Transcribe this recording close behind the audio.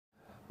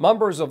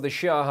Members of the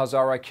Shia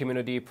Hazara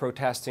community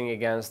protesting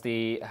against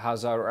the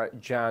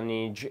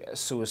Hazarganji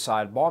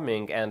suicide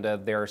bombing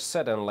ended their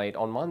sit-in late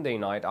on Monday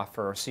night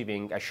after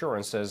receiving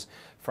assurances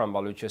from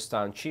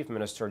Balochistan Chief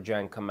Minister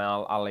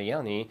Kamal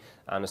Alyani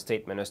and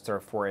State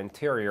Minister for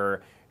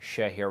Interior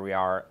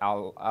Sheharyar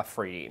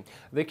Afridi.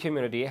 The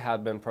community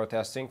had been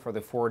protesting for the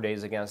 4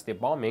 days against the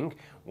bombing,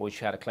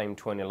 which had claimed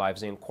 20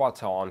 lives in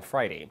Quetta on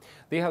Friday.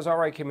 The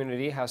Hazara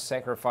community has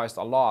sacrificed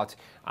a lot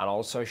and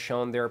also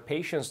shown their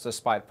patience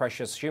despite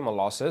precious human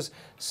losses,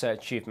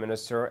 said Chief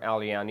Minister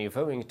Alyani,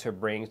 vowing to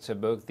bring to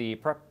book the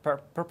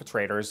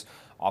perpetrators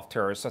of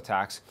terrorist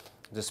attacks.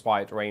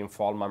 Despite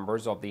rainfall,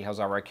 members of the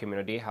Hazara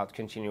community had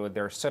continued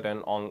their sit-in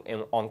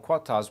on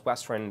Quetta's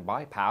western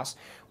bypass,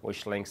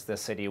 which links the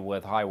city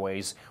with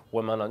highways.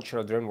 Women and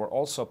children were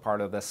also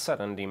part of the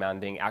sit-in,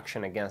 demanding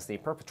action against the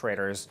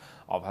perpetrators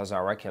of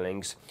Hazara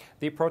killings.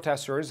 The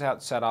protesters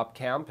had set up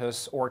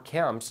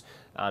camps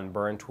and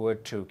burnt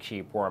wood to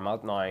keep warm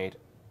at night.